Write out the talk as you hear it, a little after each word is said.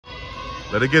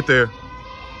Let it get there.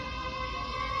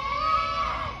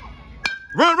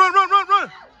 Run, run, run, run,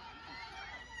 run.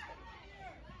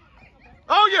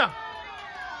 Oh, yeah.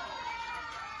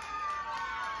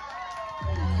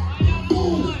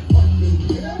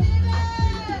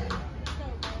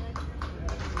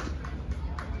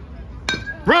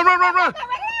 Run, run, run, run.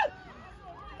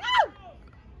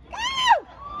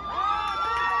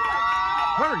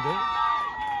 Hurry, dude.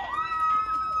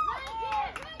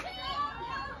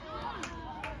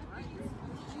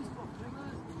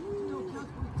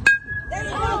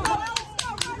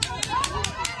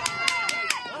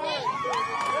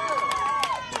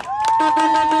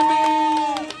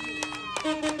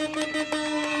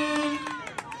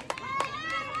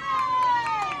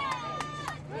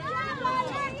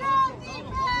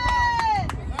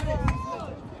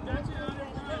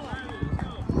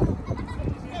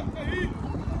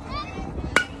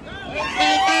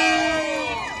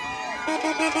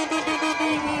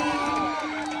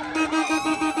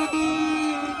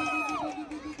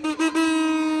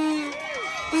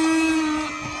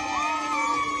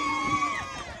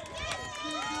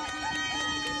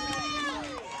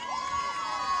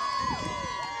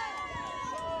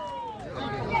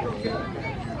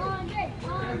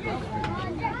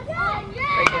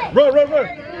 Run, run, run.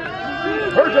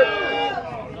 Hurry it.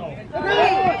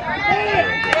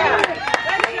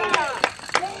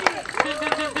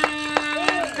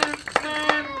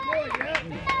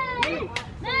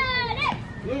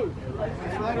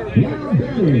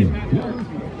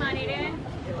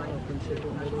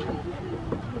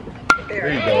 There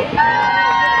you go.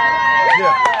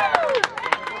 Yeah.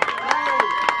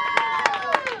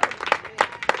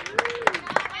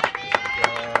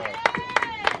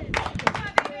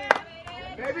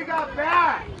 Baby got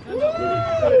back.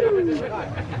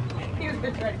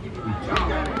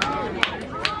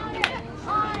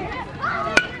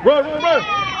 Run, run, run.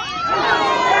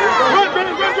 Run,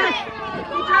 run, run, run.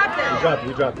 He dropped it. He dropped it,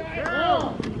 he dropped it.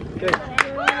 Okay.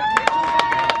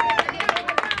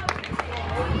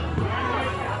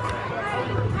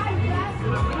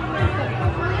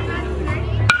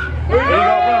 There you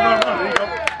go, run, run, run. There you go.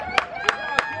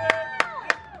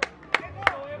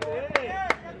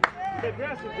 Get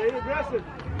aggressive, get aggressive.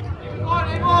 Yeah,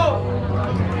 there you go.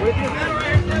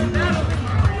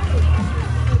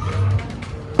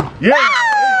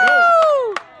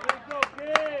 Let's go,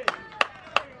 kid.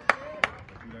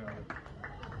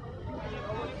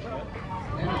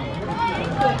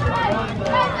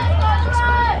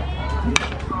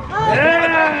 Yeah!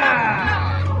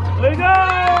 There you go!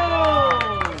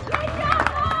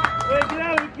 Hey, get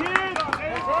out of the kid!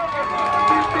 Let's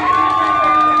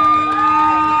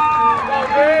go,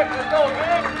 Vic!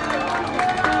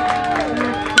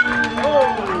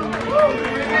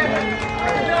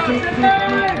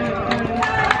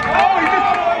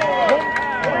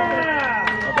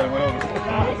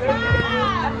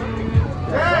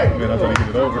 Man, I thought he hit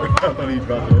it over. I thought he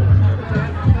dropped it over.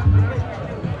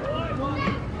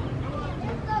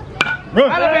 Run!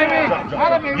 Holla, baby! Drop,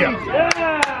 Holla, baby! Yeah.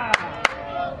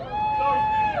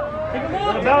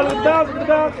 Good bounce. Good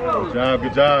job,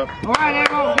 good job. All right,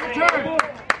 Evo, your turn.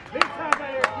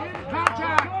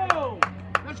 Contact.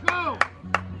 Let's go.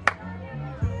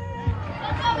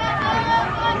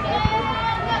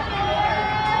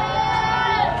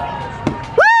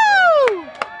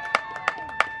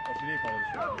 Oh, she did call it a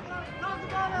shot.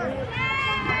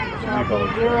 She did call it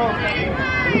a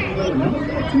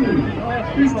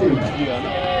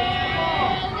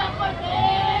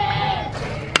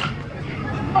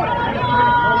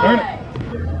Turn it.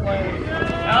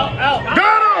 Out.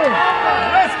 Got him!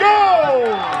 Let's go!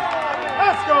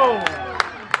 Let's go!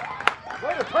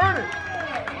 Way to turn it.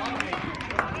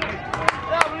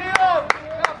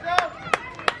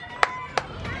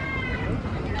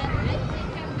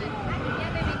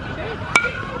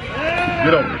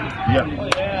 Get over it. Yeah.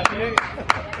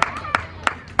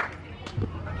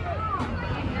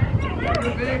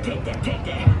 Take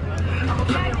that.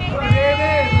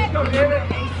 Let's go, David.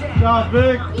 Good job,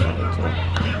 Vic.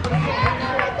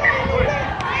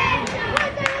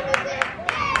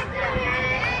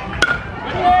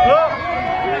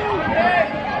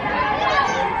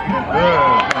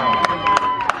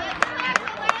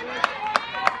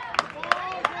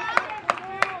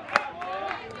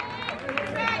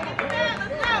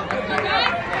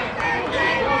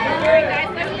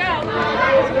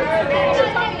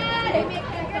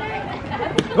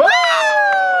 Woo!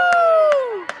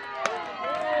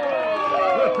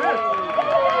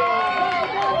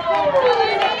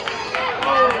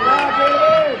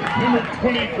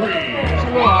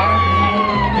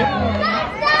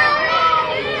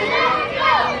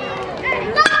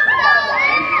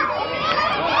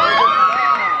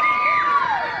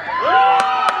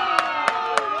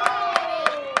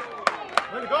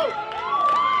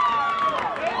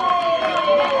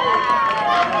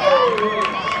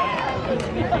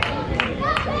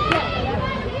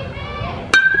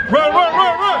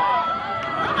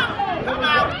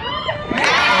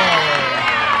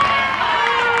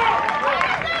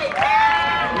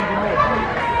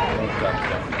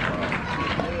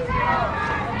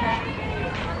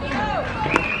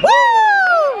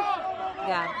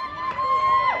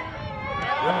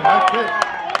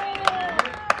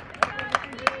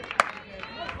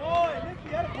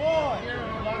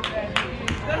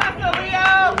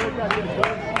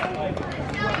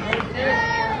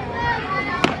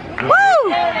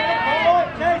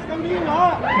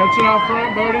 Catch it out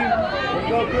front, Bodie. Let's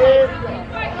go, kid.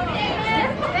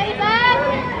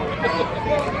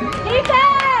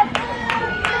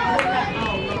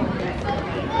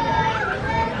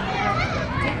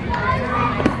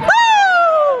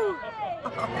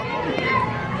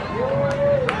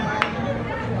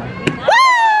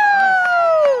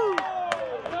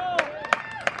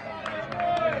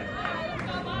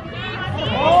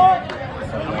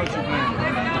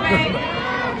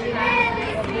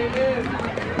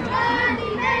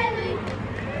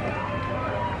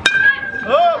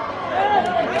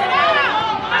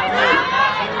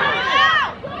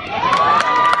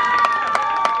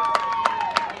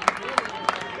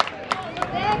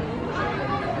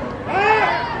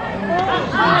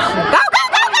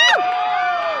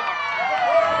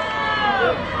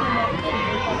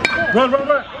 Run, run,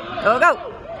 run. Go, go.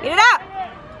 Get it up.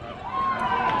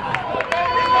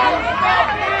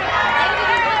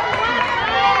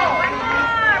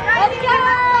 Let's go.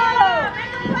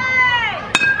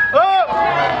 Up.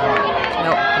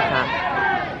 Nope, okay.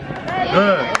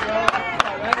 Good.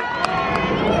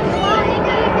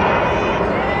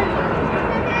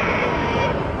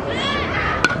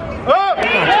 Up.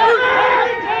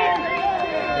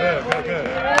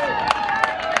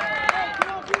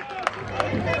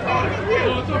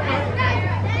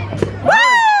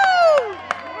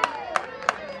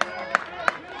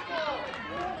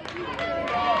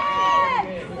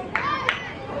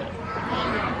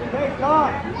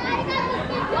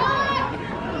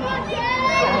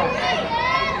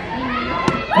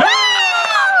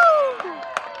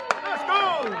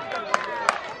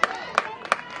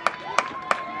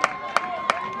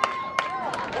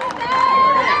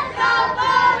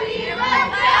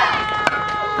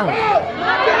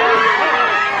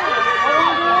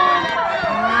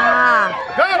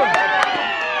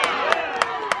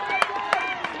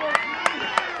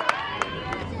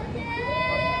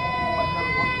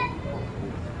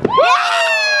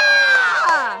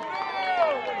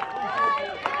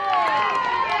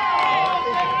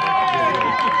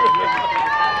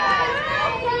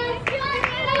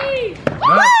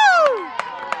 Good, good,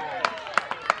 good.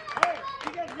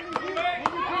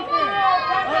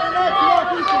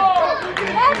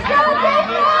 Good job,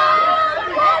 David.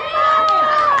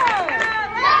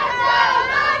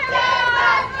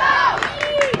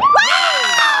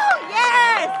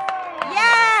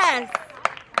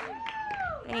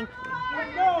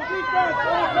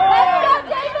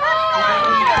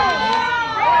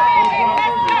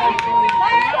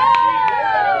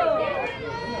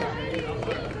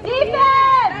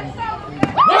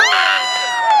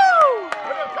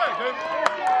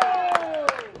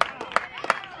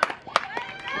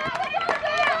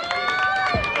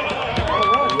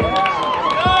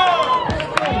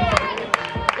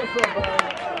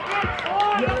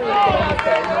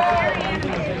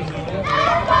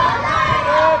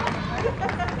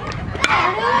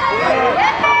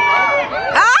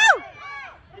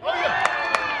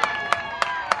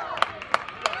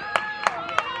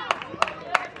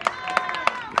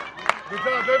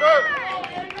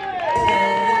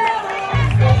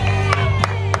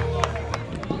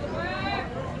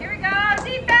 Here we go,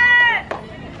 defense.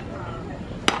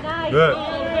 Nice. Good.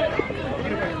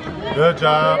 Good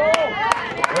job. Way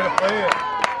to play it.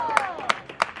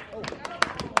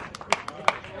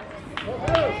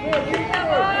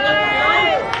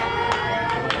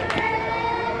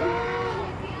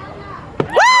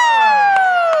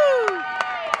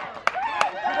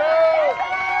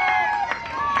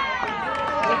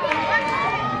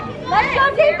 Let's go,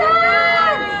 defense!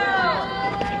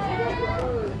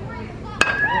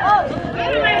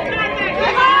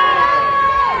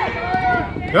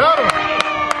 Got him.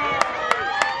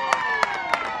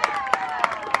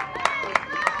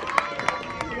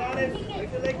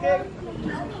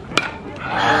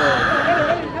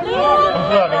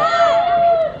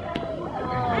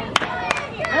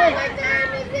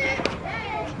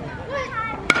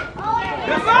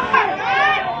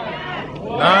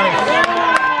 Nice.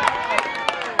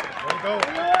 Way to go.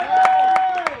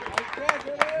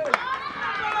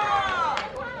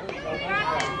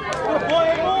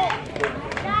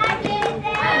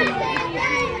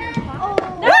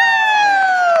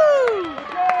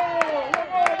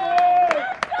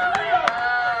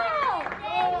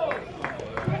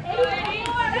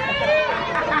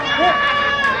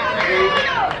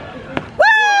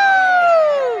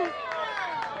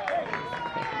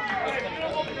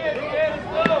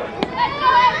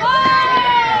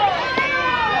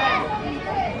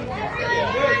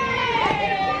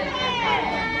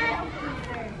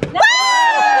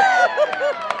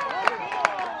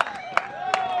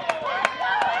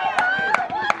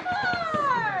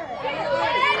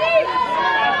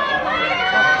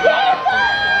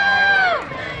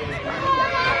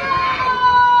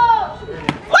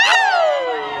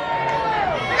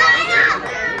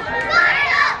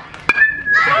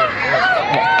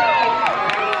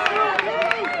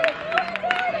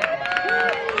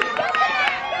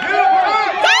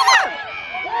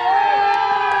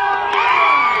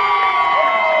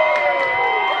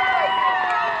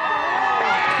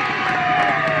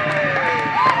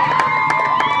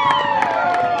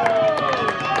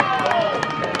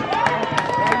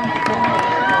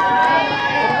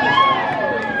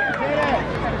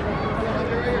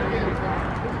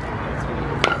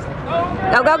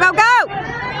 Go, go, go, go!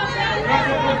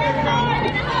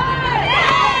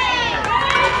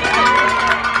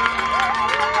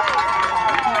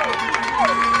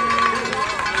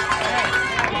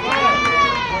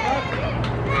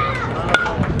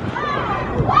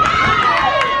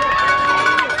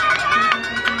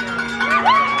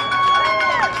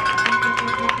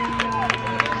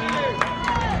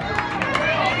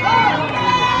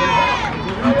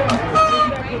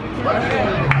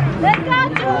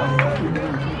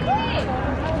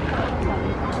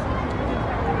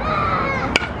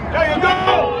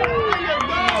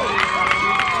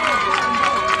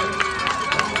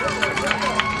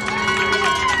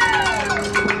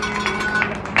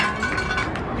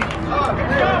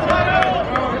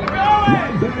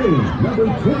 Number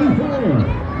 24,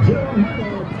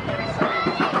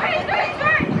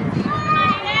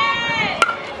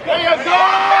 There you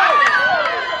go!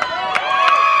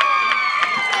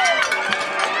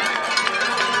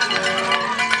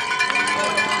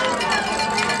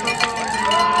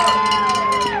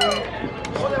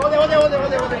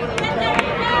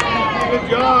 Good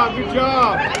job, good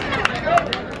job.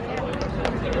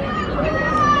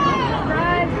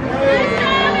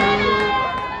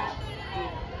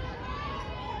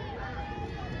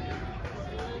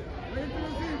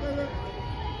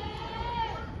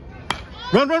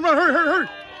 Run, run, run, hurry, hurry, hurry.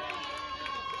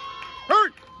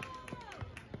 Hurry.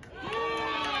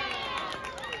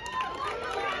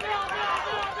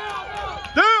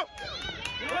 Down.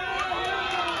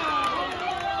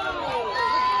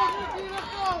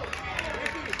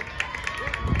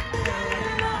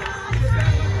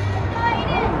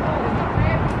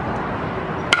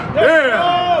 Yeah.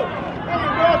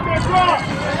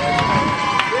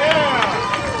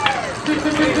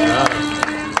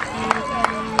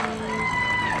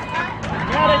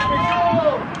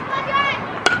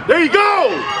 There you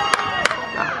go!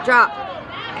 Drop.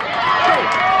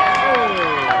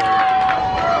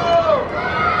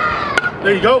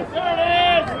 There you go.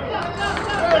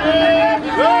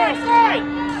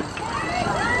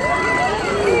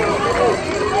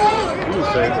 You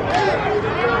safe.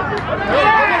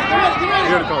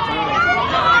 You gotta call time.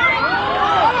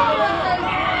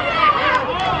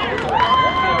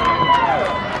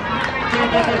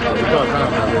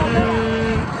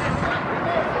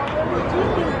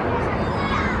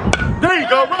 There you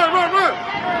go, run, run, run!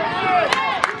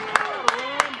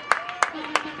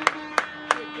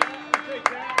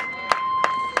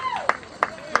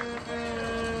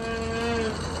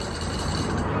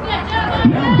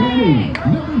 now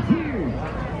batting, number 2.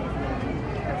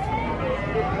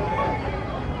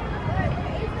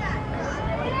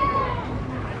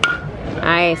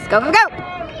 Nice. Go, go, go!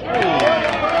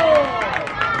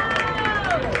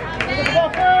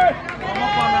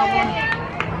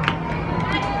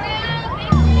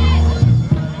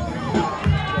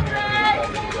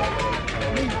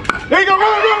 There you go, run,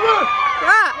 run, run!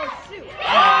 Drop.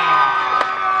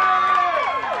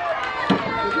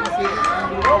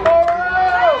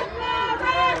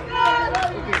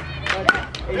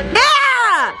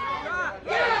 Yeah!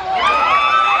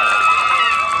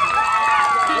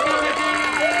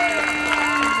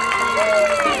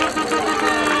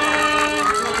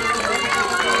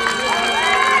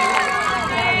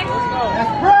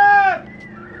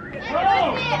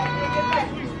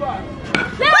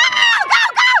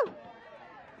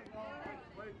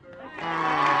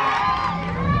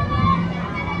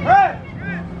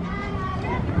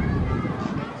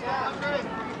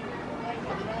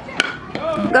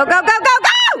 Go, go, go, go,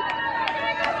 go!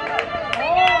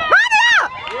 Run it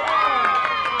up!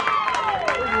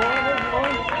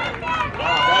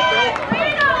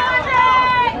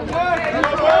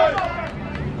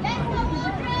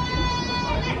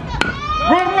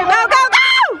 Run, run, Go, run! go, go!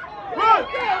 Run!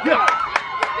 Yeah!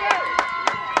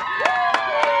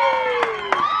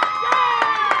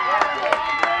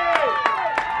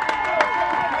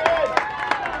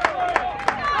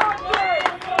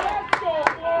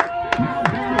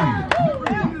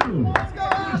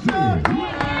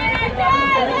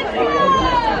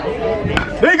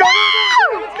 There you go!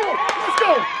 Let's go! Let's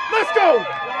go! Let's go!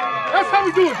 That's how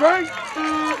we do it, Greg!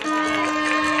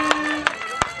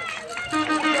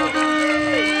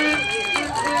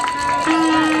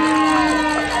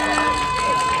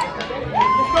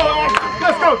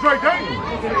 Let's go, Drake!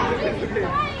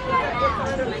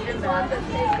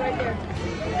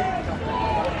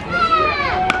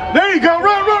 There you go!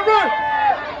 Run, run, run!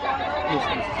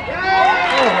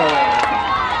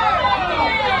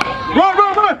 Run,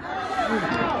 run, run!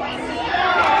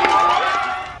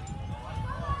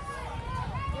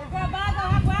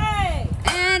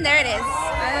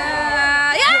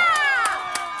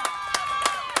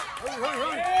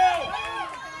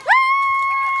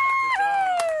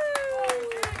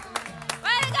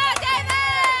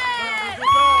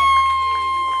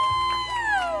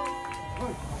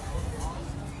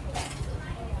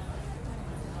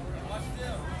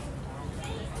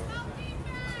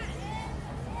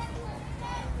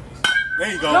 There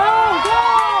you go. Go, go!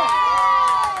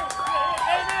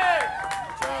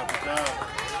 Good job, good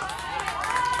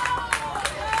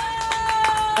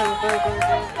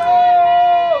job.